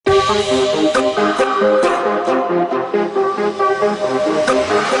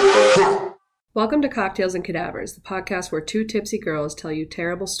Welcome to Cocktails and Cadavers, the podcast where two tipsy girls tell you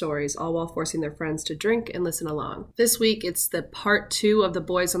terrible stories, all while forcing their friends to drink and listen along. This week, it's the part 2 of the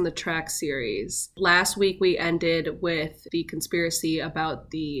Boys on the Track series. Last week, we ended with the conspiracy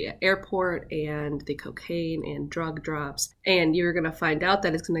about the airport and the cocaine and drug drops, and you're going to find out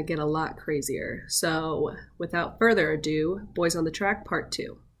that it's going to get a lot crazier. So, without further ado, Boys on the Track part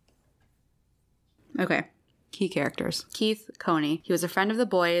 2. Okay. Key characters. Keith Coney. He was a friend of the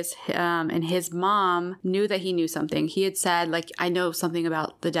boys, and his mom knew that he knew something. He had said, like, I know something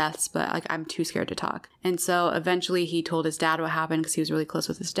about the deaths, but, like, I'm too scared to talk. And so eventually he told his dad what happened because he was really close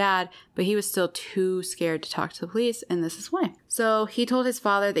with his dad, but he was still too scared to talk to the police, and this is why. So he told his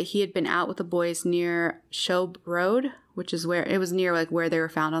father that he had been out with the boys near Shobe Road, which is where, it was near, like, where they were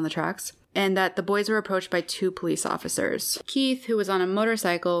found on the tracks, and that the boys were approached by 2 police officers. Keith, who was on a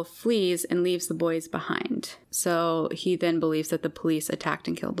motorcycle, flees and leaves the boys behind. So he then believes that the police attacked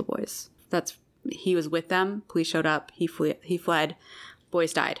and killed the boys. He was with them. Police showed up. He fled.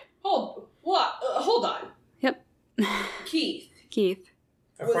 Boys died. Hold on. Yep. Keith.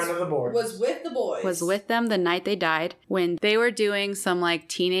 A friend of the boys. Was with the boys. Was with them the night they died when they were doing some, like,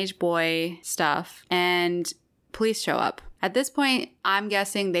 teenage boy stuff, and police show up. At this point, I'm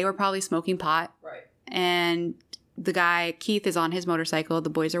guessing they were probably smoking pot. Right. And the guy, Keith, is on his motorcycle. The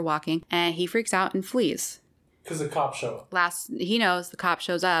boys are walking. And he freaks out and flees. Because the cops show up. He knows the cop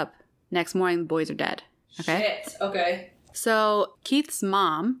shows up. Next morning, the boys are dead. Okay? Shit. Okay. So Keith's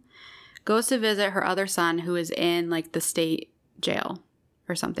mom goes to visit her other son who is in, like, the state jail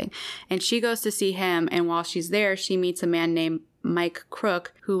or something. And she goes to see him. And while she's there, she meets a man named Mike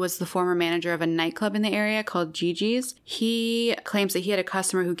Crook, who was the former manager of a nightclub in the area called Gigi's. He claims that he had a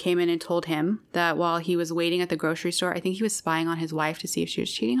customer who came in and told him that while he was waiting at the grocery store, I think he was spying on his wife to see if she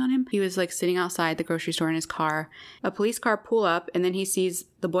was cheating on him. He was, like, sitting outside the grocery store in his car. A police car pull up, and then he sees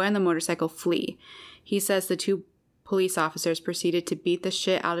the boy on the motorcycle flee. He says the 2 police officers proceeded to beat the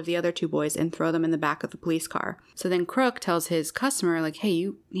shit out of the other 2 boys and throw them in the back of the police car. So then Crook tells his customer, like, hey,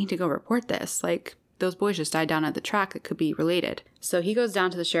 you need to go report this. Like, those boys just died down at the track that could be related. So he goes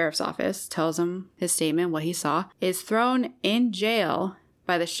down to the sheriff's office, tells him his statement, what he saw, is thrown in jail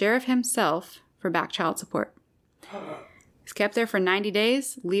by the sheriff himself for back child support. He's kept there for 90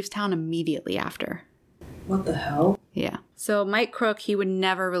 days, leaves town immediately after. What the hell? Yeah. So Mike Crook, he would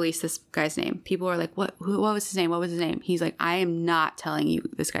never release this guy's name. People are like, what was his name? What was his name? He's like, I am not telling you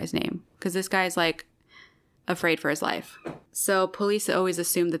this guy's name. Because this guy's, like, afraid for his life. So police always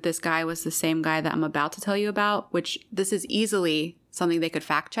assumed that this guy was the same guy that I'm about to tell you about, which this is easily something they could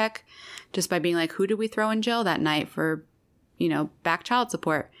fact check just by being like, who did we throw in jail that night for, back child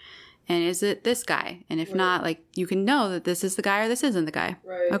support? And is it this guy? And if not, like, you can know that this is the guy or this isn't the guy.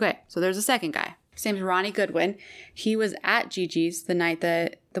 Right. Okay, so there's a second guy. His name's Ronnie Goodwin. He was at Gigi's the night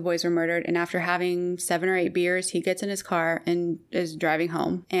that the boys were murdered. And after having 7 or 8 beers, he gets in his car and is driving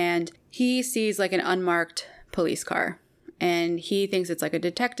home. And he sees, like, an unmarked police car. And he thinks it's, like, a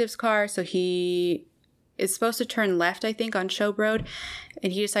detective's car. So he is supposed to turn left, I think, on Shobe Road.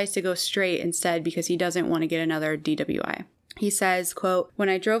 And he decides to go straight instead because he doesn't want to get another DWI. He says, quote, when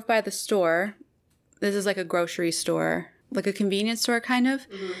I drove by the store, this is like a grocery store, like a convenience store kind of.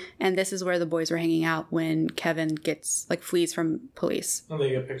 Mm-hmm. And this is where the boys were hanging out when Kevin flees from police. And they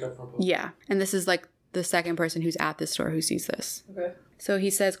get picked up from police. Yeah. And this is, like, the second person who's at this store who sees this. Okay. So he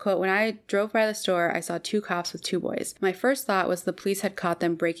says, quote, when I drove by the store, I saw 2 cops with 2 boys. My first thought was the police had caught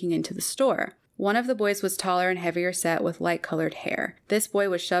them breaking into the store. One of the boys was taller and heavier set with light-colored hair. This boy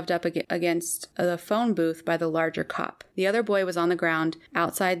was shoved up against the phone booth by the larger cop. The other boy was on the ground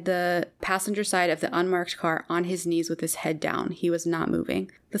outside the passenger side of the unmarked car on his knees with his head down. He was not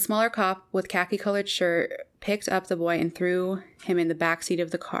moving. The smaller cop with khaki-colored shirt picked up the boy and threw him in the back seat of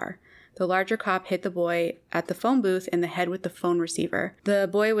the car. The larger cop hit the boy at the phone booth in the head with the phone receiver. The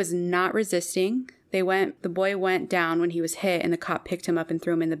boy was not resisting. The boy went down when he was hit, and the cop picked him up and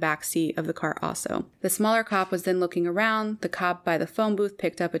threw him in the back seat of the car also. The smaller cop was then looking around. The cop by the phone booth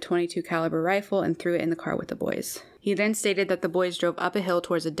picked up a .22 caliber rifle and threw it in the car with the boys. He then stated that the boys drove up a hill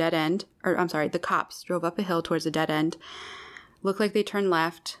towards a dead end, the cops drove up a hill towards a dead end, looked like they turned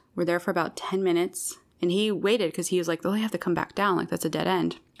left, were there for about 10 minutes, and he waited because he was like, they'll have to come back down, like that's a dead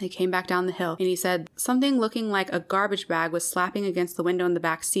end. They came back down the hill, and he said something looking like a garbage bag was slapping against the window in the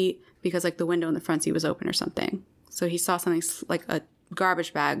back seat because, like, the window in the front seat was open or something. So he saw something like a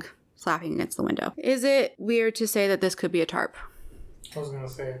garbage bag slapping against the window. Is it weird to say that this could be a tarp? I was going to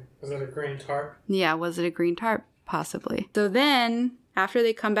say, is it a green tarp? Yeah, was it a green tarp? Possibly. So then After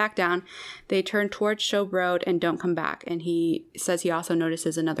they come back down, they turn towards Shope Road and don't come back. And he says he also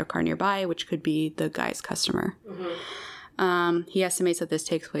notices another car nearby, which could be the guy's customer. Mm-hmm. He estimates that this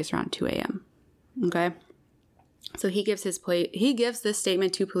takes place around 2 a.m. Okay? So he gives this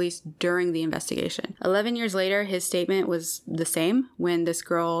statement to police during the investigation. 11 years later, his statement was the same when this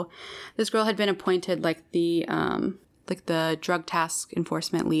girl had been appointed like the drug task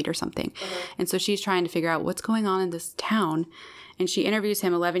enforcement lead or something. Mm-hmm. And so she's trying to figure out what's going on in this town. And she interviews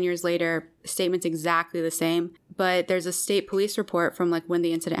him 11 years later. Statement's exactly the same. But there's a state police report from like when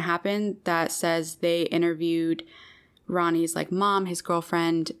the incident happened that says they interviewed Ronnie's like mom, his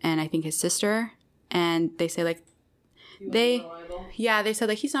girlfriend, and I think his sister. And they say like, they said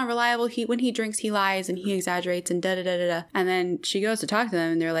like he's not reliable. When he drinks, he lies and he exaggerates and da-da-da-da-da. And then she goes to talk to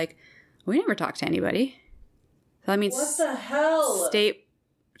them and they're like, we never talked to anybody. So that means what the hell? State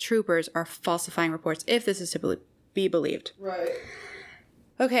troopers are falsifying reports if this is to be believed. Right.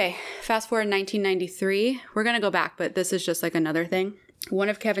 Okay, fast forward 1993. We're going to go back, but this is just like another thing. One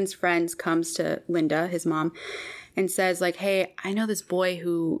of Kevin's friends comes to Linda, his mom, and says like, hey, I know this boy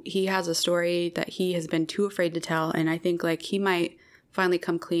who he has a story that he has been too afraid to tell. And I think like he might finally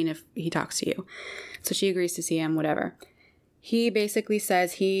come clean if he talks to you. So she agrees to see him, whatever. He basically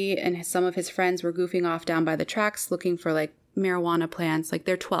says he and some of his friends were goofing off down by the tracks looking for like marijuana plants. Like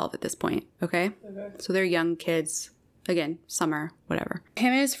they're 12 at this point. Okay. So they're young kids. Again, summer, whatever.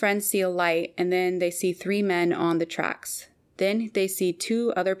 Him and his friends see a light and then they see 3 men on the tracks. Then they see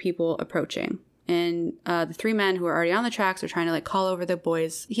 2 other people approaching. And the 3 men who are already on the tracks are trying to like call over the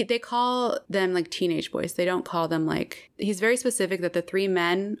boys. They call them like teenage boys. They don't call them like... He's very specific that the 3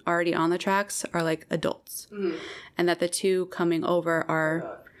 men already on the tracks are like adults. Mm. And that the 2 coming over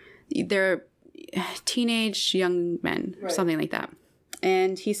are... They're teenage young men, right. Something like that.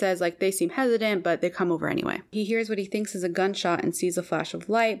 And he says, like, they seem hesitant, but they come over anyway. He hears what he thinks is a gunshot and sees a flash of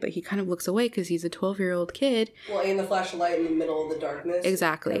light, but he kind of looks away because he's a 12-year-old kid. Well, and the flash of light in the middle of the darkness.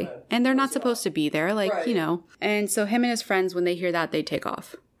 Exactly. And they're not supposed to be there, like, right. You know. And so him and his friends, when they hear that, they take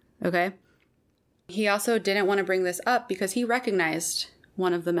off. Okay? He also didn't want to bring this up because he recognized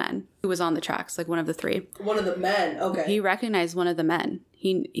one of the men who was on the tracks, like one of the 3. One of the men, okay. He recognized one of the men.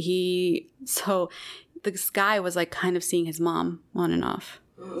 So... This guy was like kind of seeing his mom on and off.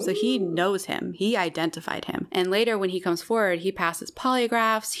 So he knows him. He identified him. And later when he comes forward, he passes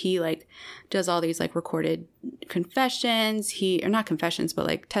polygraphs. He like does all these like recorded confessions. Or not confessions, but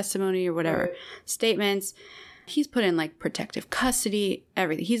like testimony or whatever, right. Statements. He's put in like protective custody,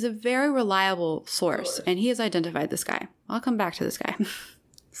 everything. He's a very reliable source. And he has identified this guy. I'll come back to this guy.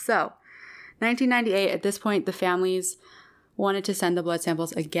 So 1998, at this point, the families wanted to send the blood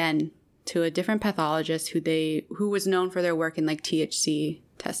samples again to a different pathologist who was known for their work in like THC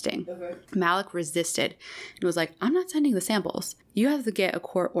testing. Okay. Malik resisted and was like, I'm not sending the samples. You have to get a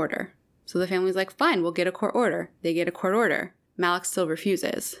court order. So the family's like, fine, we'll get a court order. They get a court order. Malik still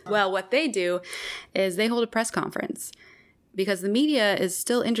refuses. Well, what they do is they hold a press conference because the media is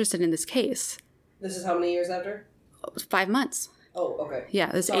still interested in this case. This is how many years after? 5 months. Oh, okay.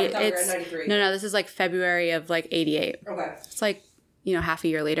 Yeah. This it's 93. No, this is like February of like 88. Okay. It's like, half a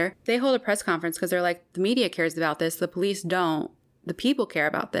year later. They hold a press conference because they're like, the media cares about this. The police don't. The people care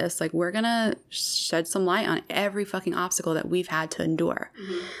about this. Like, we're going to shed some light on every fucking obstacle that we've had to endure.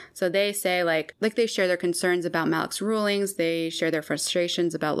 Mm-hmm. So they say like they share their concerns about Malik's rulings. They share their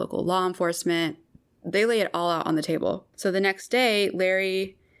frustrations about local law enforcement. They lay it all out on the table. So the next day,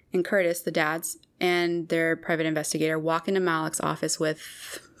 Larry and Curtis, the dads, and their private investigator walk into Malik's office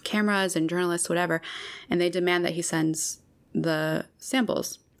with cameras and journalists, whatever, and they demand that he sends the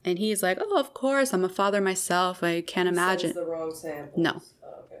samples. And he's like, oh, of course, I'm a father myself. I can't imagine. Sends the wrong samples. No.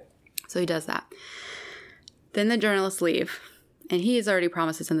 Oh, okay. So he does that. Then the journalists leave. And he has already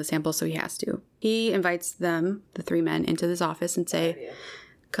promised to send the samples, so he has to. He invites them, the 3 men, into this office and say,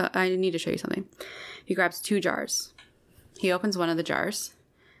 I need to show you something. He grabs 2 jars. He opens one of the jars.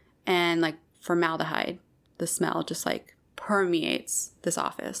 And like formaldehyde, the smell just like permeates this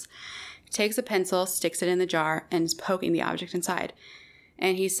office. Takes a pencil, sticks it in the jar, and is poking the object inside.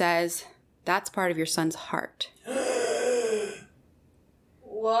 And he says, that's part of your son's heart.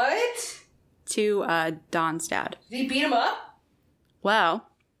 What? To Don's dad. Did he beat him up? Well,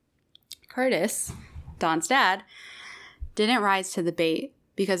 Curtis, Don's dad, didn't rise to the bait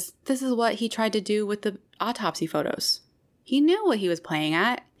because this is what he tried to do with the autopsy photos. He knew what he was playing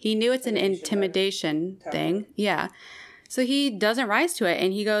at. He knew it's an intimidation thing. Yeah. So he doesn't rise to it,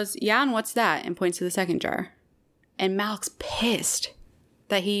 and he goes, yeah, and what's that? And points to the second jar. And Malik's pissed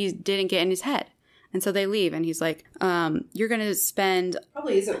that he didn't get in his head. And so they leave, and he's like, you're going to spend...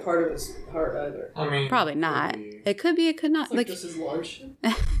 Probably isn't part of his heart either. I mean... Probably not. It could be, it could not. It's like just his lunch.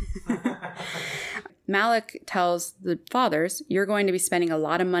 Malik tells the fathers, you're going to be spending a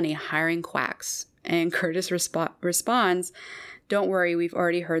lot of money hiring quacks. And Curtis responds, don't worry, we've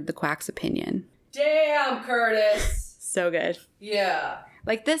already heard the quack's opinion. Damn, Curtis. So good. Yeah.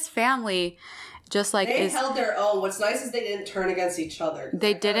 Like, this family... Just like they held their own. What's nice is they didn't turn against each other.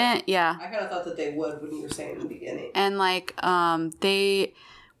 They didn't, yeah. I kind of thought that they would when you were saying in the beginning. And like, they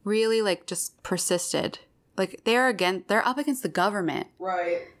really like just persisted. Like they're up against the government,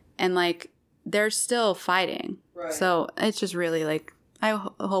 right? And like they're still fighting, right? So it's just really like I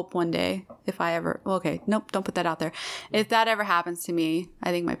hope one day if I ever don't put that out there. If that ever happens to me,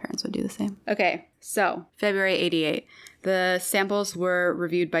 I think my parents would do the same. Okay, so February '88. The samples were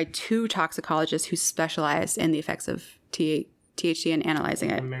reviewed by 2 toxicologists who specialized in the effects of THC and analyzing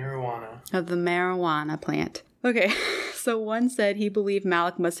it. Of the marijuana plant. Okay, so one said he believed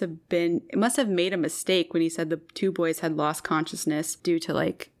Malik must have made a mistake when he said the 2 boys had lost consciousness due to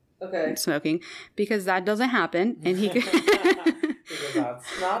like smoking, because that doesn't happen, and he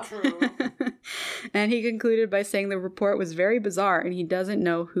that's not true. And he concluded by saying the report was very bizarre and he doesn't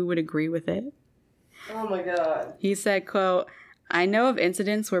know who would agree with it. Oh my God. He said, quote, I know of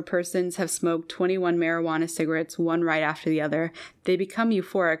incidents where persons have smoked 21 marijuana cigarettes, one right after the other. They become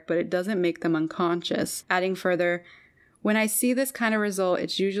euphoric, but it doesn't make them unconscious. Adding further, when I see this kind of result,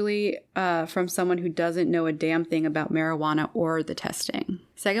 it's usually from someone who doesn't know a damn thing about marijuana or the testing.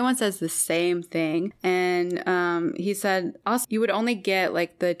 Second one says the same thing. And he said, also, you would only get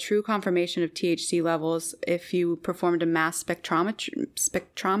like the true confirmation of THC levels if you performed a mass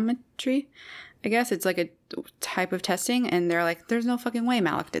spectrometry. I guess it's like a type of testing, and they're like, there's no fucking way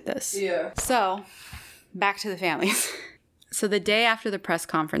Malik did this. Yeah. So, back to the families. So the day after the press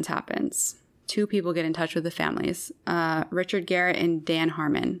conference happens, 2 people get in touch with the families, Richard Garrett and Dan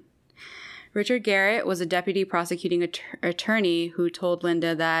Harmon. Richard Garrett was a deputy prosecuting attorney who told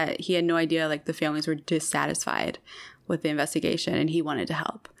Linda that he had no idea, like, the families were dissatisfied with the investigation, and he wanted to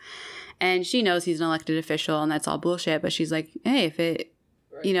help. And she knows he's an elected official, and that's all bullshit, but she's like, hey, if it...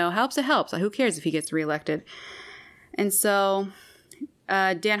 helps, it helps. Like, who cares if he gets reelected? And so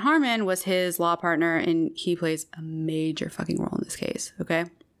Dan Harmon was his law partner, and he plays a major fucking role in this case, okay?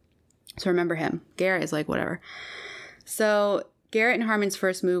 So remember him. Garrett is like, whatever. So Garrett and Harmon's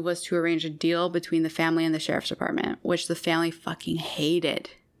first move was to arrange a deal between the family and the sheriff's department, which the family fucking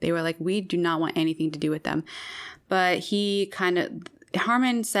hated. They were like, we do not want anything to do with them. But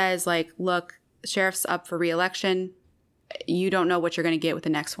Harmon says, like, look, sheriff's up for reelection. You don't know what you're going to get with the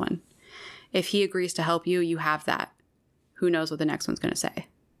next one. If he agrees to help you, you have that. Who knows what the next one's going to say?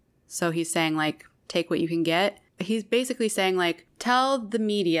 So he's saying, like, take what you can get. He's basically saying, like, tell the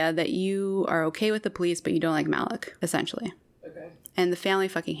media that you are okay with the police, but you don't like Malik, essentially. Okay. And the family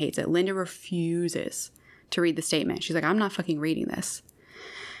fucking hates it. Linda refuses to read the statement. She's like, I'm not fucking reading this.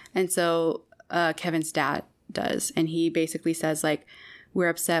 And so Kevin's dad does. And he basically says, like, we're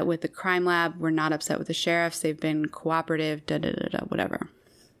upset with the crime lab. We're not upset with the sheriffs. They've been cooperative, whatever.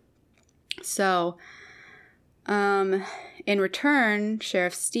 So, in return,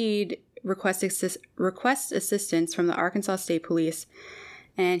 Sheriff Steed requests assistance from the Arkansas State Police.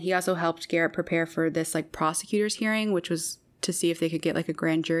 And he also helped Garrett prepare for this, like, prosecutor's hearing, which was to see if they could get, like, a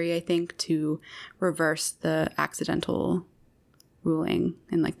grand jury, I think, to reverse the accidental ruling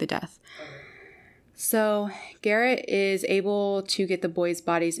and, like, the death. So Garrett is able to get the boys'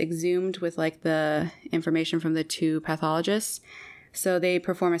 bodies exhumed with, like, the information from the 2 pathologists. So they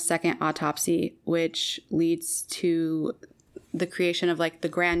perform a second autopsy, which leads to the creation of, like, the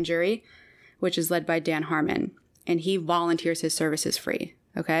grand jury, which is led by Dan Harmon. And he volunteers his services free,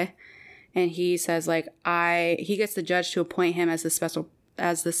 okay? And he says, like, he gets the judge to appoint him as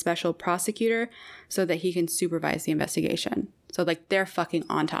the special prosecutor so that he can supervise the investigation. So, like, they're fucking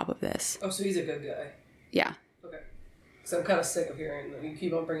on top of this. Oh, so he's a good guy. Yeah. Okay. So I'm kind of sick of hearing that you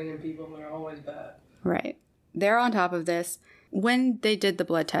keep on bringing in people and they're always bad. Right. They're on top of this. When they did the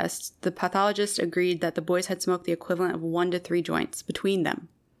blood test, the pathologist agreed that the boys had smoked the equivalent of 1 to 3 joints between them.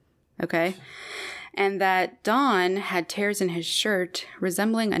 Okay? And that Don had tears in his shirt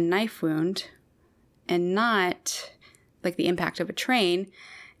resembling a knife wound and not like the impact of a train.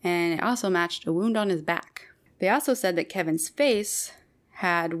 And it also matched a wound on his back. They also said that Kevin's face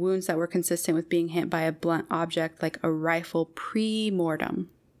had wounds that were consistent with being hit by a blunt object like a rifle pre-mortem.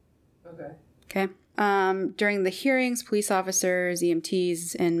 Okay. During the hearings, police officers,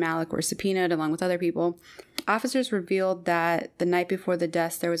 EMTs, and Malik were subpoenaed along with other people. Officers revealed that the night before the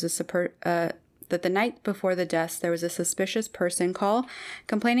deaths, there was a that the night before the deaths, there was a suspicious person call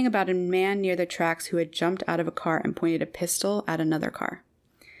complaining about a man near the tracks who had jumped out of a car and pointed a pistol at another car.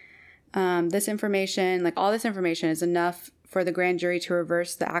 This information is enough for the grand jury to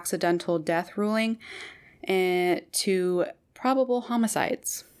reverse the accidental death ruling to probable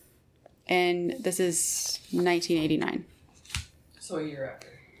homicides. And this is 1989. So a year after.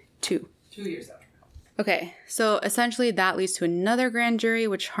 2 years after. Okay, so essentially that leads to another grand jury,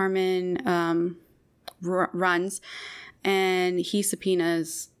 which Harmon runs, and he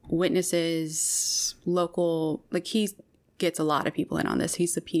subpoenas witnesses, local, like he gets a lot of people in on this.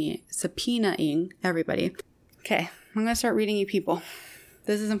 He's subpoenaing everybody. Okay, I'm going to start reading you people.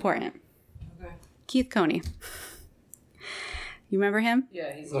 This is important. Okay. Keith Coney. You remember him?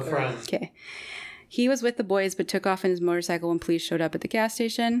 Yeah, he's The friend. Okay. He was with the boys but took off in his motorcycle when police showed up at the gas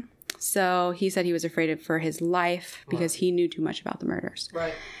station. So he said he was afraid for his life because he knew too much about the murders.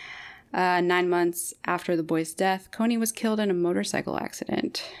 Right. 9 months after the boy's death, Coney was killed in a motorcycle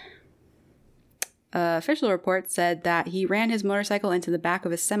accident. Official reports said that he ran his motorcycle into the back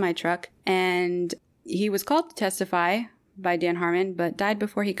of a semi-truck, and he was called to testify by Dan Harmon, but died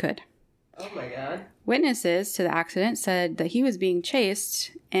before he could. Oh my God. Witnesses to the accident said that he was being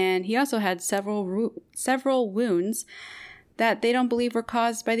chased, and he also had several wounds that they don't believe were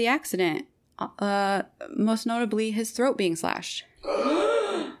caused by the accident. Most notably, his throat being slashed.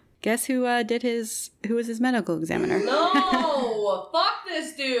 Guess who was his medical examiner? No! Fuck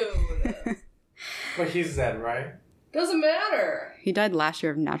this dude! But he's dead, right? Doesn't matter. He died last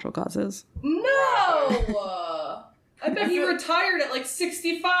year of natural causes. No! I bet he retired at like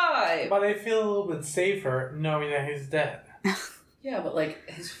 65. But I feel a little bit safer knowing that he's dead. Yeah, but like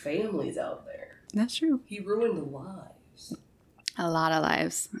his family's out there. That's true. He ruined lives. A lot of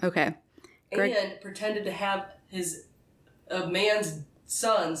lives. Okay. Greg- And pretended to have a man's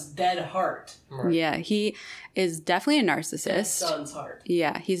son's dead heart. Right. Yeah, he is definitely a Dead narcissist. son's heart.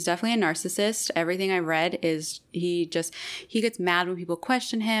 Yeah, he's definitely a narcissist. Everything I read is he gets mad when people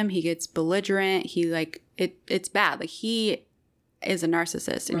question him. He gets belligerent. It's bad. Like, he is a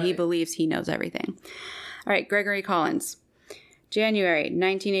narcissist and he Right. believes he knows everything. All right, Gregory Collins. January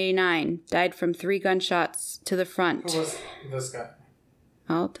 1989, died from 3 gunshots to the front. Who was this guy?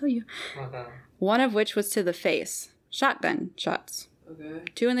 I'll tell you. Okay. One of which was to the face. Shotgun shots. Okay.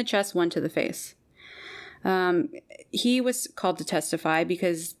 2 in the chest, 1 to the face. He was called to testify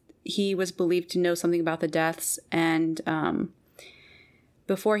because he was believed to know something about the deaths, and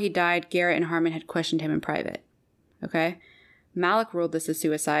before he died, Garrett and Harmon had questioned him in private. Okay? Malik ruled this a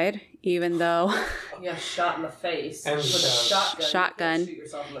suicide, even though Yeah, shot in the face. And with a shotgun. Shotgun. You can't shoot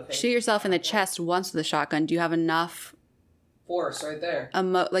yourself in the face. shoot yourself in the chest once with a shotgun. Do you have enough Force right there.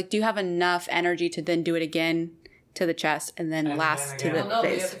 do you have enough energy to then do it again to the chest and then And last then to again. the Well, no,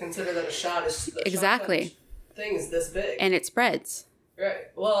 but you have face? to consider that a shot is the Exactly. shotgun thing is this big. And it spreads. Right.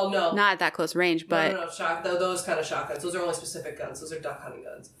 Well, no. Not at that close range, but no. Those kind of shotguns. Those are only specific guns. Those are duck hunting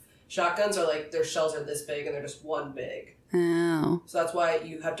guns. Shotguns are like, their shells are this big and they're just one big. oh. So that's why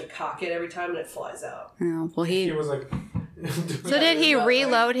you have to cock it every time and it flies out. Oh, well, He he. was like... So did he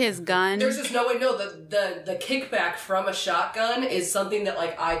reload his gun? There's just no way. No, the kickback from a shotgun is something that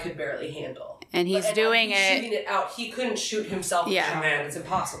like I could barely handle. And he's And doing shooting it. it out. He couldn't shoot himself. With Yeah. a shotgun. It's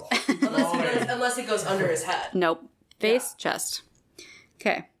impossible unless it goes under his head. Nope. Face, chest.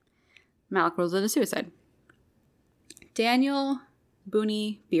 Okay. Malik rules it a suicide. Daniel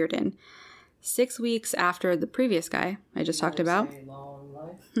Booney Bearden. 6 weeks after the previous guy I just talked about, Say long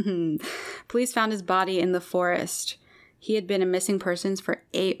life. police found his body in the forest. He had been a missing persons for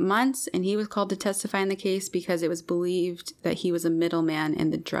 8 months, and he was called to testify in the case because it was believed that he was a middleman in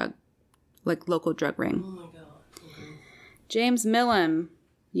the local drug ring. Oh my god. Okay. James Millam,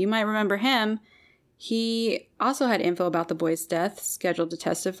 you might remember him. He also had info about the boy's death, scheduled to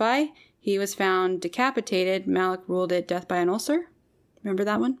testify. He was found decapitated. Malik ruled it death by an ulcer. Remember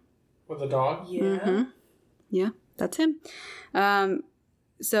that one? With a dog? Yeah. Mm-hmm. Yeah, that's him.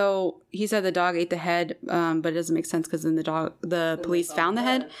 So he said the dog ate the head, but it doesn't make sense because then the police found the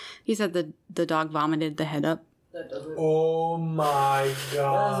head. He said the dog vomited the head up. That doesn't. Oh my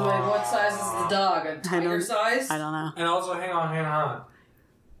god. What size is the dog? A tiger size? I don't know. And also, hang on.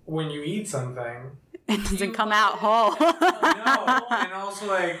 When you eat something... It doesn't come out whole. No, and also,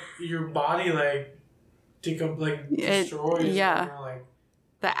 like, your body, like, destroys... yeah. You know, like,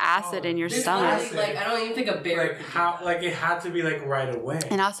 The acid in your There's stomach. literally, like, I don't even think a bear like could do how that. like it had to be like right away.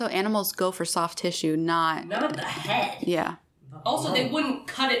 And also, animals go for soft tissue, not Not the head. yeah, Also, they wouldn't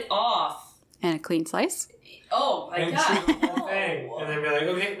cut it off. and a clean slice. Oh my And god. shoot the whole thing, and then be like,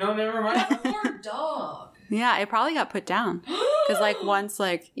 okay, no, never mind. That poor dog. Yeah, it probably got put down because like once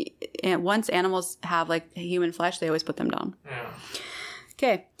like once animals have like human flesh, they always put them down. Yeah.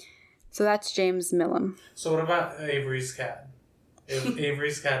 Okay, so that's James Millam. So what about Avery's cat? If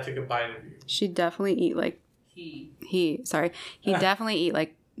Avery's cat took a bite of you. She'd definitely eat like he'd definitely eat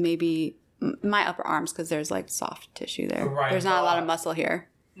like maybe my upper arms because there's like soft tissue there. Right. There's not a lot of muscle here.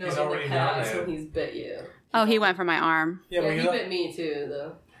 No, He's in already the down past there. when he's bit you. Oh, he went for my arm. Yeah, Yeah, but he you bit me too,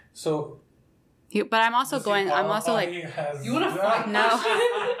 though. So But I'm also going. I'm also like. You want to fight? No.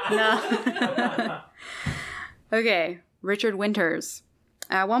 Okay, Richard Winters.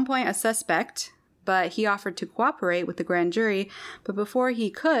 At one point, a suspect, but he offered to cooperate with the grand jury. But before he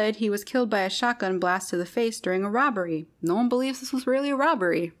could, he was killed by a shotgun blast to the face during a robbery. No one believes this was really a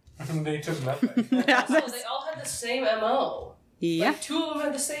robbery. They took nothing. So they all had the same MO. Yeah. Like, 2 of them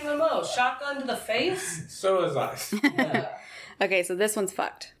had the same MO. Shotgun to the face? So is I. Yeah. Okay, so this one's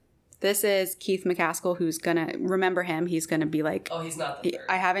fucked. This is Keith McCaskill, who's gonna remember him. He's gonna be like. Oh, he's not the third.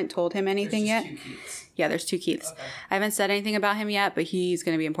 I haven't told him anything yet. There's just 2 Keiths. Yeah, there's 2 Keiths. Okay. I haven't said anything about him yet, but he's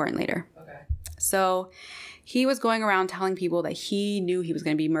gonna be important later. Okay. So he was going around telling people that he knew he was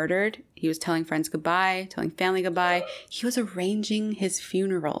going to be murdered. He was telling friends goodbye, telling family goodbye. He was arranging his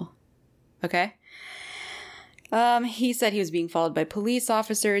funeral. Okay? He said he was being followed by police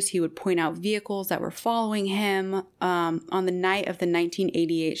officers. He would point out vehicles that were following him. On the night of the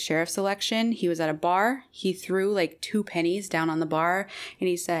 1988 sheriff's election, he was at a bar. He threw like 2 pennies down on the bar, and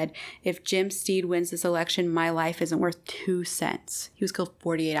he said, "If Jim Steed wins this election, my life isn't worth 2 cents." He was killed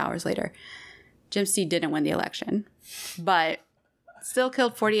 48 hours later. Jim Steed didn't win the election, but still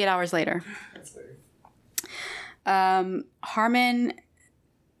killed 48 hours later. That's weird. Harmon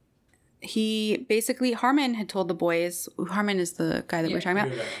had told the boys, Harmon is the guy that we're talking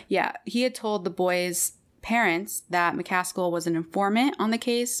about. Yeah, he had told the boys' parents that McCaskill was an informant on the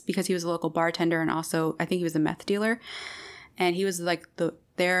case because he was a local bartender and also I think he was a meth dealer. And he was like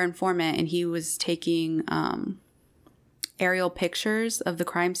their informant, and he was taking aerial pictures of the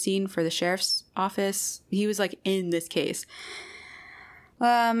crime scene for the sheriff's office. He was like in this case.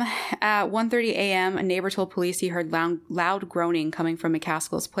 At 1:30 a.m., a neighbor told police he heard loud groaning coming from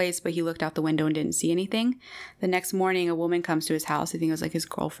McCaskill's place, but he looked out the window and didn't see anything. The next morning, a woman comes to his house. I think it was like his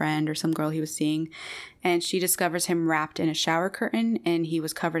girlfriend or some girl he was seeing. And she discovers him wrapped in a shower curtain, and he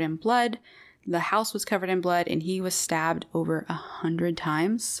was covered in blood. The house was covered in blood, and he was stabbed over 100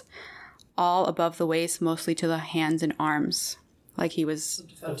 times, all above the waist, mostly to the hands and arms. Like he was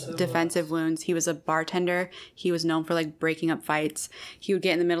defensive wounds. He was a bartender. He was known for like breaking up fights. He would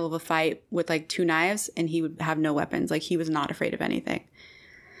get in the middle of a fight with like 2 knives and he would have no weapons. Like he was not afraid of anything.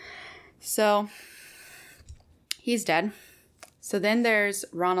 So he's dead. So then there's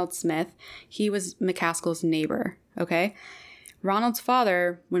Ronald Smith. He was McCaskill's neighbor. Okay. Ronald's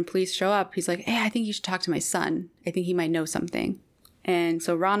father, when police show up, he's like, "Hey, I think you should talk to my son. I think he might know something." And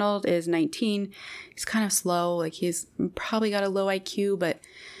so Ronald is 19. He's kind of slow. Like he's probably got a low IQ, but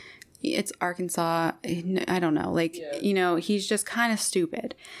it's Arkansas. I don't know. Like, you know, he's just kind of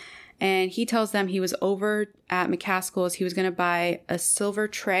stupid. And he tells them he was over at McCaskill's. He was going to buy a silver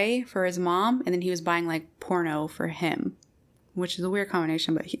tray for his mom. And then he was buying like porno for him, which is a weird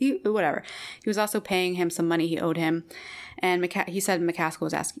combination, but whatever. He was also paying him some money he owed him. And he said McCaskill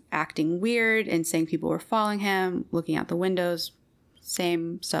was acting weird and saying people were following him, looking out the windows.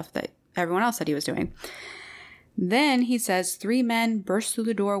 Same stuff that everyone else said he was doing. Then he says 3 men burst through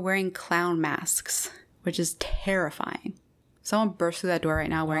the door wearing clown masks, which is terrifying. Someone burst through that door right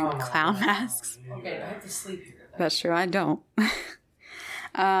now wearing clown masks. Okay, I have to sleep here. That's true, I don't. But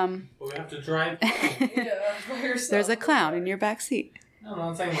we have to drive. Yeah, by yourself. There's a clown in your back seat. No, I'm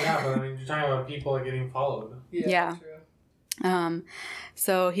not saying that, but I mean, you're talking about people getting followed. Yeah. True.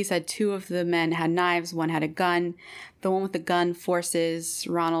 So he said 2 of the men had knives, 1 had a gun. The one with the gun forces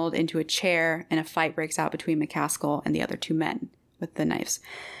Ronald into a chair, and a fight breaks out between McCaskill and the other 2 men with the knives.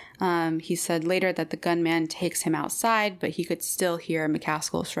 He said later that the gunman takes him outside, but he could still hear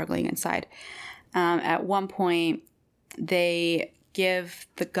McCaskill struggling inside. At one point, they give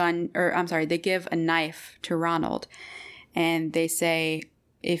they give a knife to Ronald, and they say,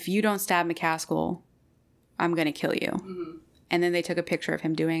 "If you don't stab McCaskill, I'm going to kill you." Mm-hmm. And then they took a picture of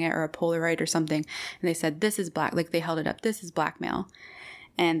him doing it, or a Polaroid or something. And they said, "This is black." Like they held it up. "This is blackmail."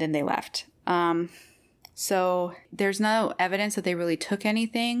 And then they left. So there's no evidence that they really took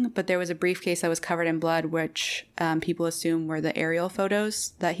anything, but there was a briefcase that was covered in blood, which people assume were the aerial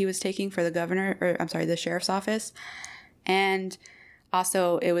photos that he was taking for the sheriff's office. And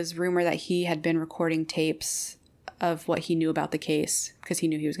also it was rumored that he had been recording tapes of what he knew about the case because he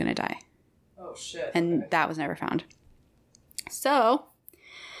knew he was going to die. Oh, shit. And that was never found. So,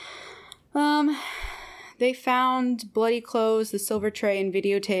 They found bloody clothes, the silver tray, and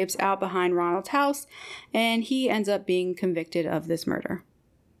videotapes out behind Ronald's house, and he ends up being convicted of this murder.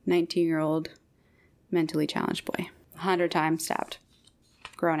 19-year-old mentally challenged boy. 100 times stabbed.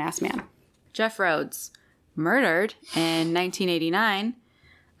 Grown-ass man. Jeff Rhodes, murdered in 1989.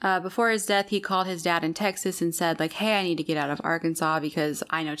 Before his death, he called his dad in Texas and said, like, hey, I need to get out of Arkansas because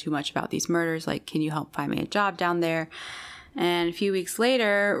I know too much about these murders. Like, can you help find me a job down there? And a few weeks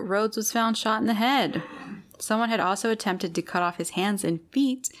later, Rhodes was found shot in the head. Someone had also attempted to cut off his hands and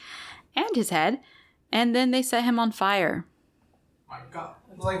feet and his head, and then they set him on fire. My God.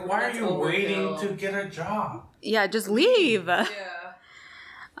 Like, why are you waiting to get a job? Yeah, just leave.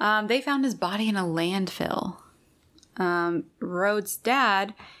 Yeah. They found his body in a landfill. Rhodes'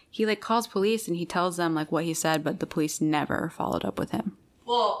 dad, he like calls police and he tells them like what he said, but the police never followed up with him.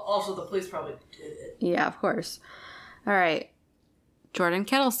 Well, also the police probably did it. Yeah, of course. All right. Jordan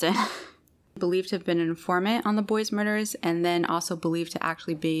Kettleston, believed to have been an informant on the boys' murders and then also believed to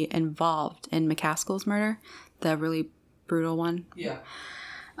actually be involved in McCaskill's murder, the really brutal one. Yeah.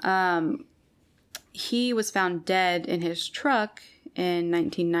 He was found dead in his truck in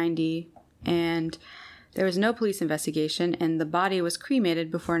 1990, and there was no police investigation, and the body was cremated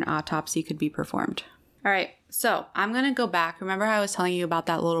before an autopsy could be performed. All right, so I'm going to go back. Remember how I was telling you about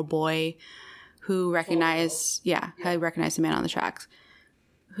that little boy who recognized, who recognized the man on the tracks?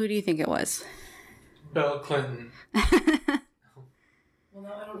 Who do you think it was? Bill Clinton. Well,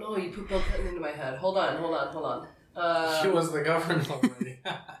 now I don't know. You put Bill Clinton into my head. Hold on. She was the governor already.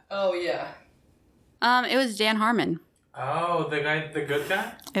 Oh, yeah. It was Dan Harmon. Oh, the good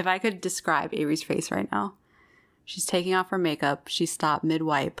guy? If I could describe Avery's face right now. She's taking off her makeup. She stopped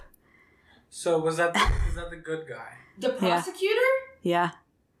mid-wipe. So was that the good guy? The prosecutor? Yeah.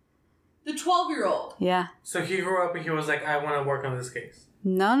 The 12-year-old? Yeah. So he grew up and he was like, I want to work on this case.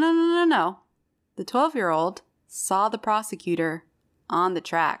 No. The 12-year-old saw the prosecutor on the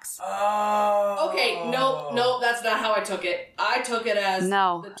tracks. Oh. Okay, no, that's not how I took it. I took it as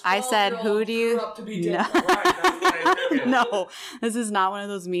no. I said, who do you? Grew up to be no. Right, that's what I took it. No, this is not one of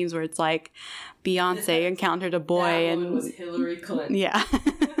those memes where it's like Beyonce encountered a boy that and woman was Hillary Clinton. yeah.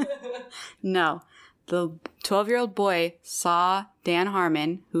 No, the 12-year-old boy saw Dan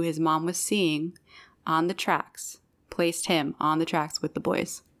Harmon, who his mom was seeing, on the tracks. Placed him on the tracks with the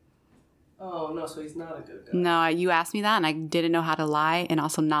boys. Oh, no, so he's not a good guy. No, you asked me that, and I didn't know how to lie and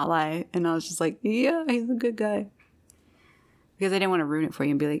also not lie. And I was just like, yeah, he's a good guy. Because I didn't want to ruin it for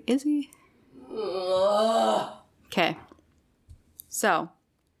you and be like, is he? Okay. So,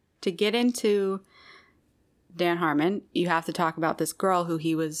 to get into Dan Harmon, you have to talk about this girl who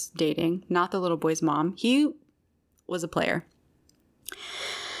he was dating, not the little boy's mom. He was a player.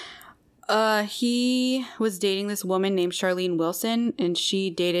 He was dating this woman named Charlene Wilson, and she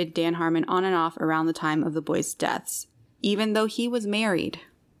dated Dan Harmon on and off around the time of the boys' deaths, even though he was married.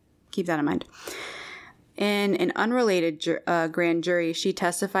 Keep that in mind. In an unrelated grand jury, she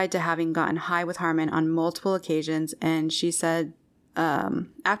testified to having gotten high with Harmon on multiple occasions, and she said,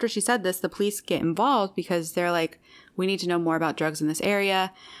 after she said this, the police get involved because they're like, we need to know more about drugs in this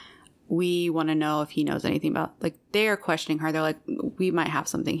area. We want to know if he knows anything about, like, they are questioning her. They're like, we might have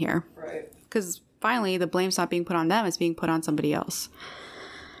something here. Right. Because finally, the blame's not being put on them, it's being put on somebody else.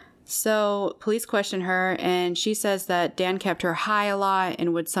 So police question her, and she says that Dan kept her high a lot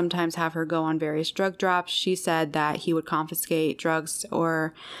and would sometimes have her go on various drug drops. She said that he would confiscate drugs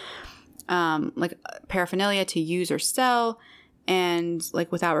or like paraphernalia to use or sell, and like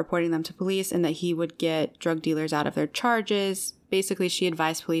without reporting them to police, and that he would get drug dealers out of their charges. Basically, she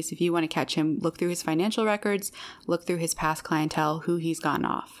advised police, if you want to catch him, look through his financial records, look through his past clientele, who he's gotten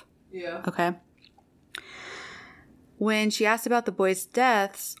off. Yeah. Okay. When asked about the boys'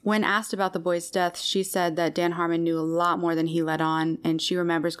 deaths, she said that Dan Harmon knew a lot more than he let on, and she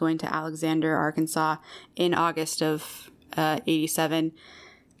remembers going to Alexander, Arkansas in August of 87.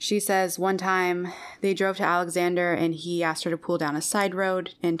 She says one time they drove to Alexander and he asked her to pull down a side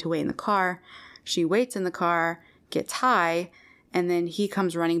road and to wait in the car. She waits in the car, gets high, and then he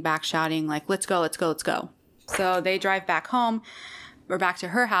comes running back shouting like, let's go, let's go, let's go. So they drive back home or back to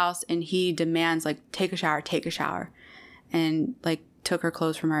her house, and he demands like, take a shower. And like took her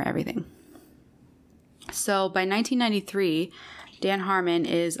clothes from her, everything. So by 1993, Dan Harmon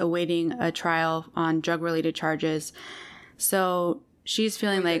is awaiting a trial on drug-related charges. So she's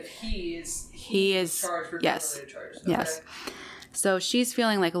feeling like he is charged for drug-related charges. Okay. Yes. So she's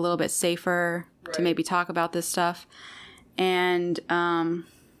feeling like a little bit safer to maybe talk about this stuff. And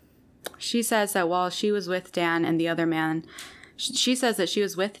she says that while she was with Dan and the other man, she says that she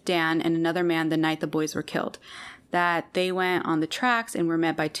was with Dan and another man the night the boys were killed. that they went on the tracks and were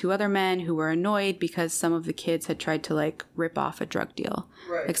met by 2 other men who were annoyed because some of the kids had tried to like rip off a drug deal,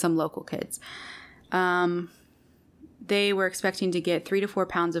 like some local kids. They were expecting to get 3 to 4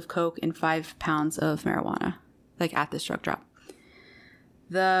 pounds of coke and 5 pounds of marijuana, like at this drug drop.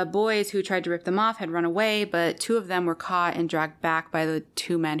 The boys who tried to rip them off had run away, but 2 of them were caught and dragged back by the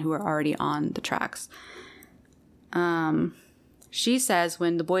 2 men who were already on the tracks. She says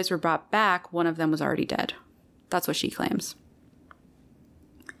when the boys were brought back, one of them was already dead. That's what she claims.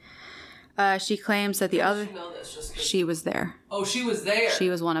 She claims that the other... She was there. Oh, she was there. She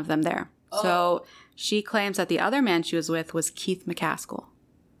was one of them there. Oh. So she claims that the other man she was with was Keith McCaskill.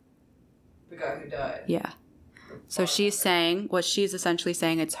 The guy who died. Yeah. So she's saying, what she's essentially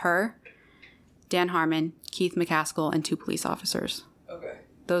saying, it's her, Dan Harmon, Keith McCaskill, and 2 police officers. Okay.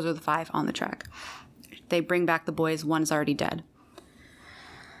 Those are the 5 on the track. They bring back the boys. One's already dead.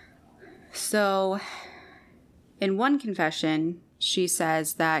 So in one confession, she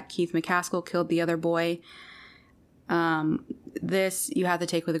says that Keith McCaskill killed the other boy. This you have to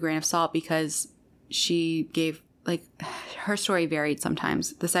take with a grain of salt because she gave, like, her story varied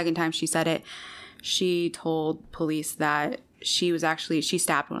sometimes. The second time she said it, she told police that she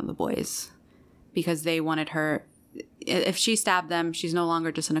stabbed one of the boys because they wanted her. If she stabbed them, she's no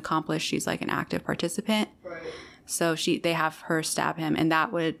longer just an accomplice. She's like an active participant. Right. So they have her stab him, and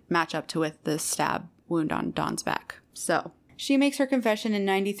that would match up with the stab wound on Dawn's back. So she makes her confession in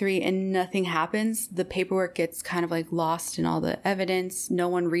 93 and nothing happens. The paperwork gets kind of like lost in all the evidence. No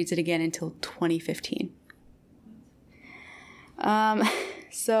one reads it again until 2015.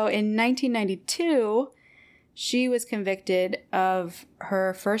 So in 1992, she was convicted of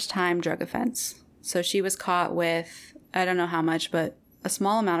her first time drug offense. So she was caught with, I don't know how much, but a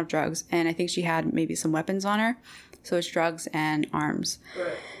small amount of drugs. And I think she had maybe some weapons on her. So it's drugs and arms.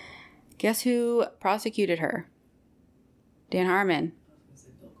 Right. Guess who prosecuted her? Dan Harmon.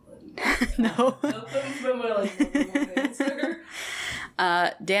 No.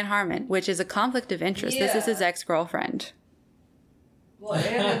 Dan Harmon, which is a conflict of interest. Yeah. This is his ex-girlfriend. Well,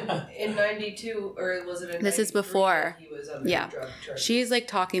 and in 92, or was it in This is before. He was under drug charges. She's like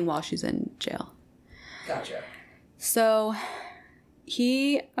talking while she's in jail. Gotcha. So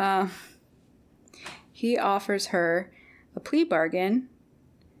he offers her a plea bargain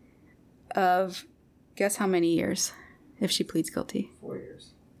of, guess how many years if she pleads guilty? 4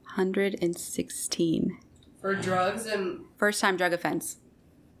 years. 116. For drugs and... First time drug offense.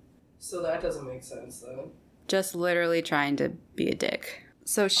 So that doesn't make sense, though. Just literally trying to be a dick.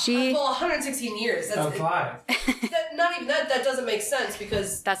 So she... Well, 116 years. That's not even that. That doesn't make sense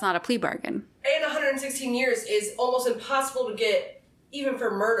because... That's not a plea bargain. And 116 years is almost impossible to get even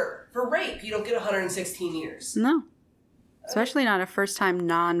for murder. For rape, you don't get 116 years. No. Especially not a first-time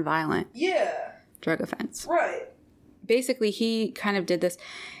non-violent drug offense. Right. Basically, he kind of did this.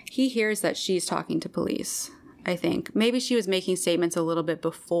 He hears that she's talking to police, I think. Maybe she was making statements a little bit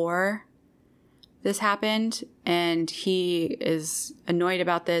before this happened, and he is annoyed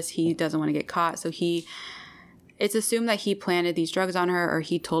about this. He doesn't want to get caught, so it's assumed that he planted these drugs on her, or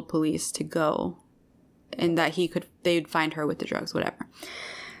he told police to go, and that they'd find her with the drugs, whatever.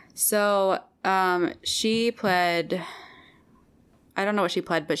 So she pled, I don't know what she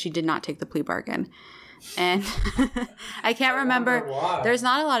pled, but she did not take the plea bargain. And I can't remember. There's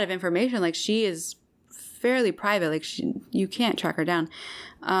not a lot of information. Like, she is fairly private. Like, you can't track her down.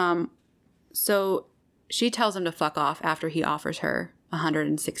 So she tells him to fuck off after he offers her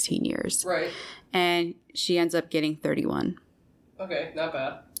 116 years. Right. And she ends up getting 31. Okay, not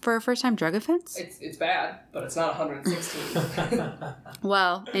bad. For a first-time drug offense? It's bad, but it's not 116.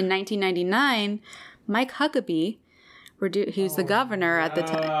 Well, in 1999, Mike Huckabee, he's the governor at the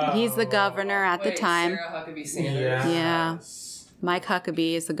time. He's the governor at the time. Sarah Huckabee Sanders. Yeah. Mike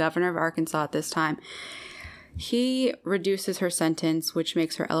Huckabee is the governor of Arkansas at this time. He reduces her sentence, which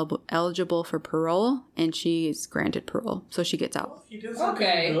makes her eligible for parole, and she's granted parole, so she gets out. He did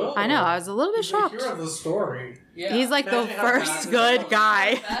something good. I know, I was a little bit shocked. He's the hero of the story. Yeah. He's like the first good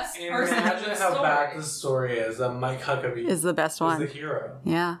guy. Imagine how bad the story is. That Mike Huckabee is the best one. Is the hero.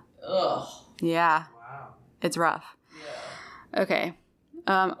 Yeah. Ugh. Yeah. Wow. It's rough. Yeah. Okay.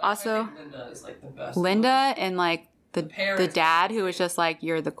 Also, Linda is like the best. Linda and like the dad who was just like,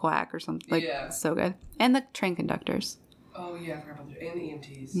 you're the quack or something. Like, so good. And the train conductors. Oh, yeah, I forgot about that. And the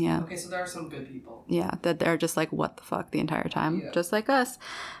EMTs. Yeah. Okay, so there are some good people. Yeah, that they're just like, what the fuck the entire time. Yeah. Just like us.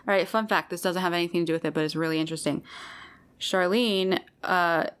 All right, fun fact. This doesn't have anything to do with it, but it's really interesting. Charlene,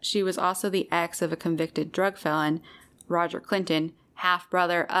 she was also the ex of a convicted drug felon, Roger Clinton,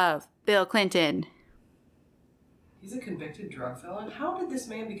 half-brother of Bill Clinton. He's a convicted drug felon? How did this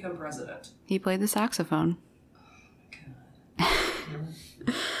man become president? He played the saxophone.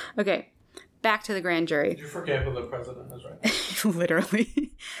 Okay, back to the grand jury. You forget who the president is right now.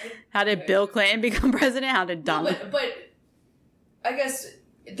 Literally. How did Bill Clinton become president? How did Donald? But I guess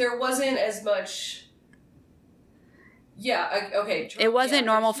there wasn't as much. Yeah. Okay. It wasn't yeah,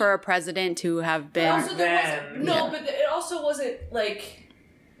 normal for a president to have been. Also, there wasn't, no, Yeah. but it also wasn't like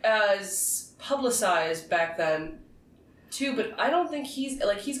as publicized back then, too. But I don't think he's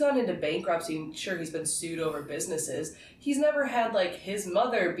gone into bankruptcy. And sure, he's been sued over businesses. He's never had like his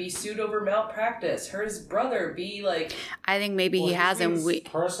mother be sued over malpractice. His brother be like. I think maybe he has, and we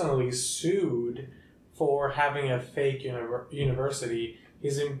personally sued for having a fake university.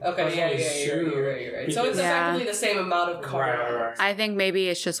 He's Okay, you're right. So it's effectively the same amount of karma. Right. I think maybe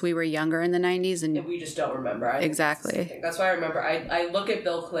it's just we were younger in the 90s and We just don't remember. I think exactly. that's why I remember. I look at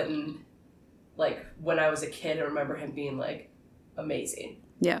Bill Clinton, like when I was a kid, and remember him being like amazing.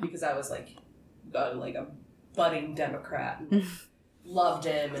 Yeah. Because I was like a budding Democrat. And, loved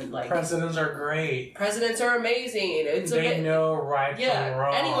him and like presidents are great. Presidents are amazing. They know right from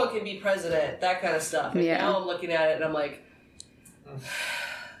wrong. Anyone can be president. That kind of stuff. And now I'm looking at it and I'm like.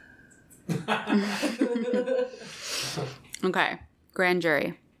 Okay, grand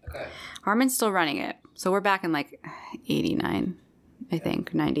jury. Okay. Harmon's still running it. So we're back in like 89, I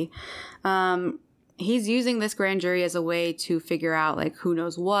think, 90. He's using this grand jury as a way to figure out like who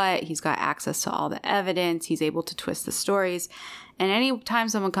knows what. He's got access to all the evidence. He's able to twist the stories. And anytime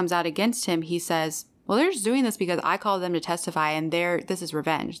someone comes out against him, he says, well, they're just doing this because I called them to testify and this is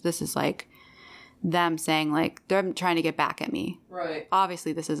revenge. This is like them saying like they're trying to get back at me. Right.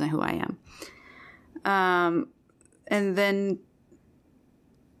 Obviously, this isn't who I am. And then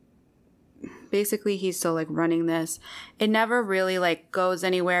basically he's still like running this. It never really like goes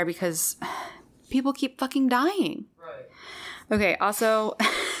anywhere because people keep fucking dying. Right. Okay. Also,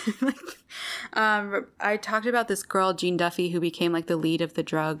 I talked about this girl, Jean Duffy, who became like the lead of the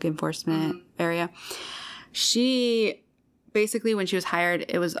drug enforcement area. She basically, when she was hired,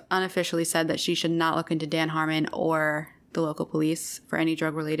 it was unofficially said that she should not look into Dan Harmon or the local police for any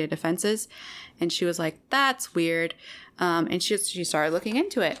drug-related offenses. And she was like, that's weird. And she started looking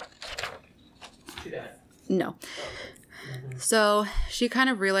into it. No. So she kind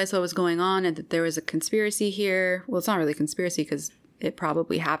of realized what was going on and that there was a conspiracy here. Well, it's not really a conspiracy because it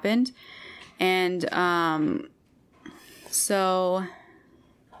probably happened. And so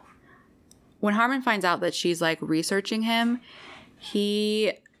when Harmon finds out that she's like researching him,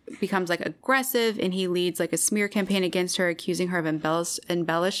 he becomes like aggressive and he leads like a smear campaign against her, accusing her of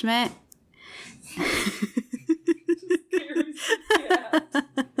embellishment.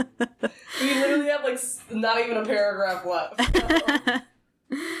 We literally have like not even a paragraph left.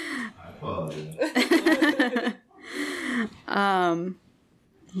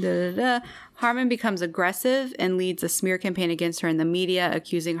 Harmon becomes aggressive and leads a smear campaign against her in the media,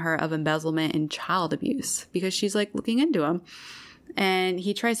 accusing her of embezzlement and child abuse because she's like looking into him. And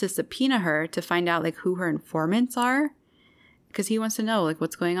he tries to subpoena her to find out like who her informants are because he wants to know like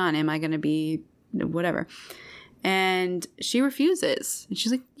what's going on. Am I going to be whatever? And she refuses. And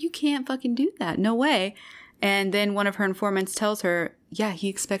she's like, you can't fucking do that. No way. And then one of her informants tells her, yeah, he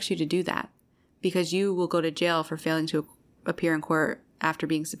expects you to do that because you will go to jail for failing to appear in court after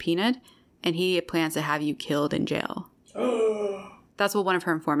being subpoenaed. And he plans to have you killed in jail. That's what one of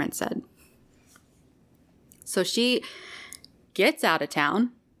her informants said. So she gets out of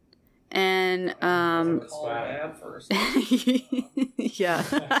town and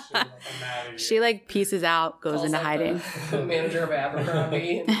yeah. She like pieces out, goes into hiding. The manager of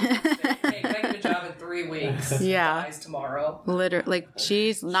Abercrombie. Hey, can I get a job in 3 weeks? Yeah. Dies tomorrow. Literally, like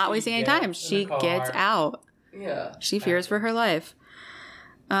she's not wasting any time. She gets out. Yeah. She fears for her life.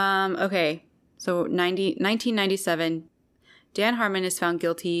 Okay. So 1997, Dan Harmon is found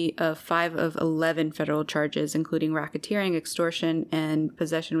guilty of 5 of 11 federal charges, including racketeering, extortion, and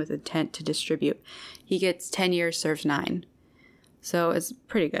possession with intent to distribute. He gets 10 years, serves 9. So it's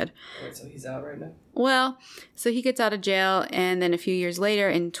pretty good. Wait, so he's out right now? Well, so he gets out of jail, and then a few years later,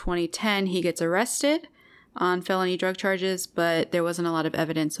 in 2010, he gets arrested on felony drug charges, but there wasn't a lot of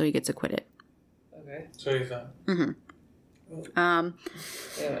evidence, so he gets acquitted. Okay. So he's out. Mm-hmm.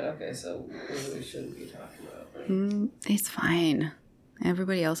 Okay, so we shouldn't be talking about it. It's fine.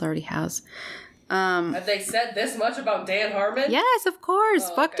 Everybody else already has. Have they said this much about Dan Harmon? Yes, of course.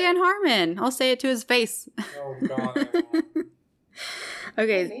 Oh, Fuck okay. Dan Harmon. I'll say it to his face. Oh, God.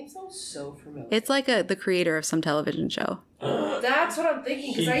 Okay. His name sounds so familiar. It's like the creator of some television show. That's what I'm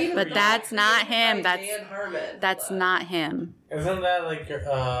thinking. But that's not him. Dan Harmon. That's not him. Isn't that like, is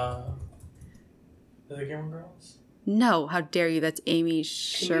it Gilmore Girls? No, how dare you? That's Amy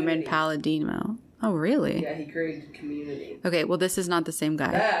Sherman Community. Palladino. Oh, really? Yeah, he created Community. Okay, well, this is not the same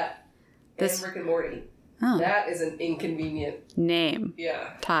guy. That This- and Rick and Morty. Oh. That is an inconvenient. Name.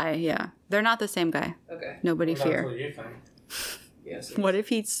 Yeah. Ty, yeah. They're not the same guy. Okay. Nobody Well, fear. that's what you think. Yes. What if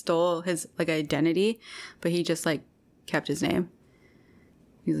he stole his, like, identity, but he just, like, kept his name?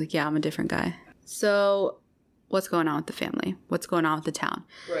 He's like, yeah, I'm a different guy. So, what's going on with the family? What's going on with the town?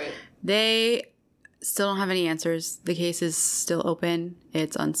 Right. They still don't have any answers. The case is still open.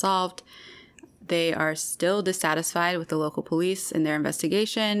 It's unsolved. They are still dissatisfied with the local police and their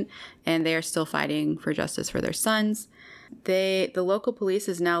investigation, and they are still fighting for justice for their sons. The local police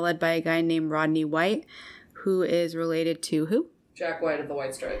is now led by a guy named Rodney White, who is related to who? Jack White of the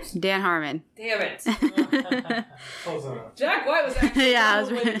White Stripes. Dan Harmon. Damn it. Close enough. Jack White was actually Yeah, I was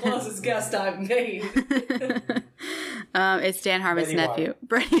probably the right. closest guest I've made. It's Dan Harmon's Betty nephew.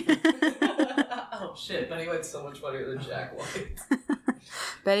 Betty Oh shit, Betty White's so much funnier than Jack White.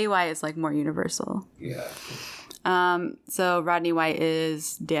 Betty White is like more universal. Yeah. So Rodney White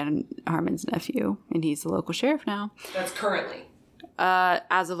is Dan Harmon's nephew, and he's the local sheriff now. That's currently.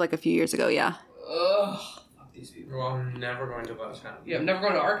 As of like a few years ago, yeah. Ugh. Fuck these people. Well, I'm never going to that town. Yeah, I'm never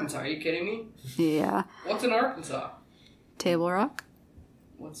going to Arkansas. Are you kidding me? Yeah. What's in Arkansas? Table Rock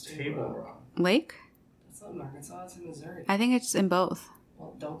What's Table Rock? Lake. That's not in Arkansas. It's in Missouri. I think it's in both.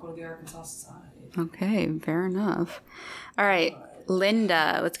 Well, don't go to the Arkansas side. Okay, fair enough. All right,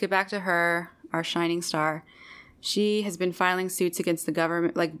 Linda. Let's get back to her, our shining star. She has been filing suits against the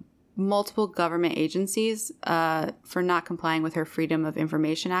government, like multiple government agencies, for not complying with her Freedom of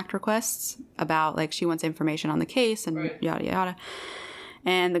Information Act requests about, like, she wants information on the case and Right. yada yada.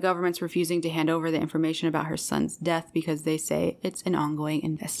 And the government's refusing to hand over the information about her son's death because they say it's an ongoing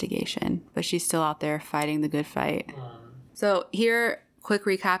investigation. But she's still out there fighting the good fight. So here, quick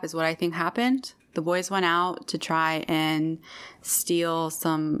recap is what I think happened. The boys went out to try and steal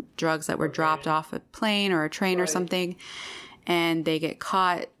some drugs that were dropped off a plane or a train or Right. something. And they get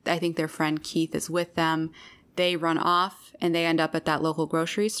caught. I think their friend Keith is with them. They run off and they end up at that local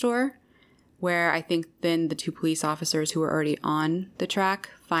grocery store where I think then the two police officers who were already on the track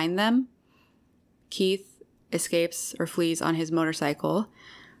find them. Keith escapes or flees on his motorcycle.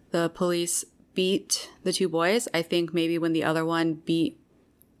 The police beat the two boys. I think maybe when the other one beat,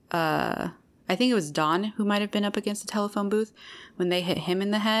 I think it was Don who might have been up against the telephone booth when they hit him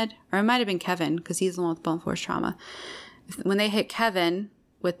in the head, or it might have been Kevin because he's the one with blunt force trauma. When they hit Kevin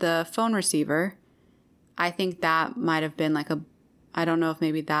with the phone receiver, I think that might have been like I don't know if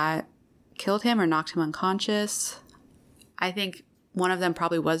maybe that killed him or knocked him unconscious. I think one of them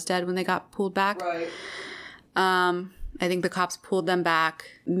probably was dead when they got pulled back. Right. I think the cops pulled them back.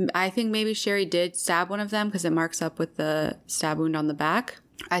 I think maybe Sherry did stab one of them because it marks up with the stab wound on the back.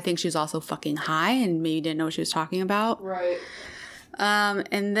 I think she was also fucking high and maybe didn't know what she was talking about. Right.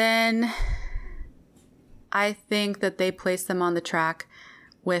 And then I think that they placed them on the track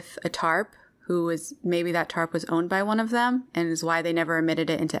with a tarp, maybe that tarp was owned by one of them and is why they never admitted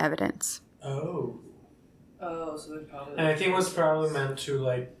it into evidence. Oh. Oh, so they probably. And I think it was probably meant to,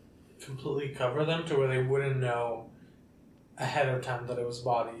 like, completely cover them to where they wouldn't know ahead of time that it was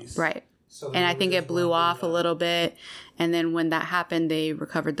bodies. Right. So And I think it blew off a little bit. And then when that happened, they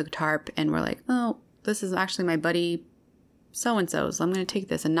recovered the tarp and were like, oh, this is actually my buddy so-and-so, so I'm going to take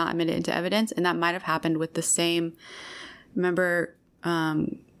this and not admit it into evidence. And that might have happened with the same, remember,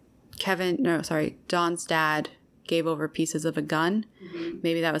 Don's dad gave over pieces of a gun. Mm-hmm.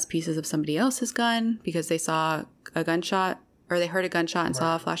 Maybe that was pieces of somebody else's gun because they saw a gunshot, or they heard a gunshot and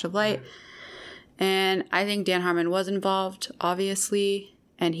saw a flash of light. Right. And I think Dan Harmon was involved, obviously,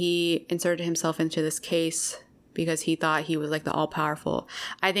 and he inserted himself into this case because he thought he was like the all-powerful.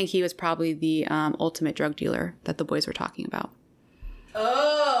 I think he was probably the ultimate drug dealer that the boys were talking about.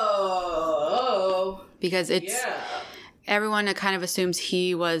 Oh. Because it's... Yeah. Everyone kind of assumes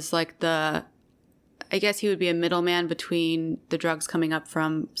he was like I guess he would be a middleman between the drugs coming up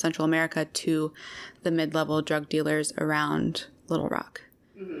from Central America to the mid-level drug dealers around Little Rock.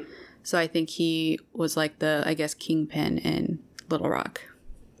 Mm-hmm. So I think he was like the, I guess, kingpin in Little Rock.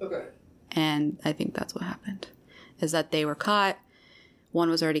 Okay. And I think that's what happened, is that they were caught. One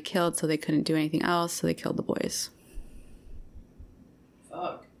was already killed, so they couldn't do anything else, so they killed the boys.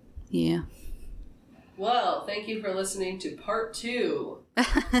 Fuck. Yeah. Well, thank you for listening to part 2 of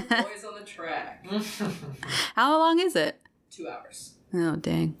Boys on the Track. How long is it? 2 hours. Oh,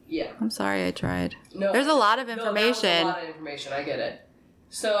 dang. Yeah. I'm sorry I tried. No, There's a lot of No, information. that was a lot of information. I get it.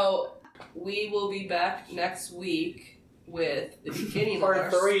 So, we will be back next week with the beginning of our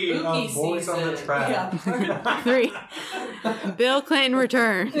Part 3 spooky of Boys season. on the Track. Yeah, 3. Bill Clinton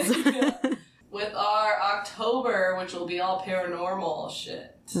returns. with our October, which will be all paranormal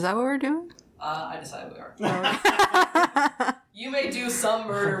shit. Is that what we're doing? I decided we are. You may do some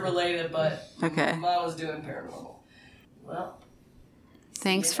murder related, but Okay. I was doing paranormal. Well,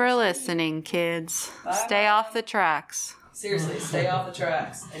 Thanks for listening, kids. Bye. Stay off the tracks. seriously, stay off the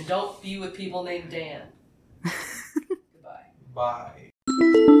tracks and don't be with people named Dan. Goodbye. Bye.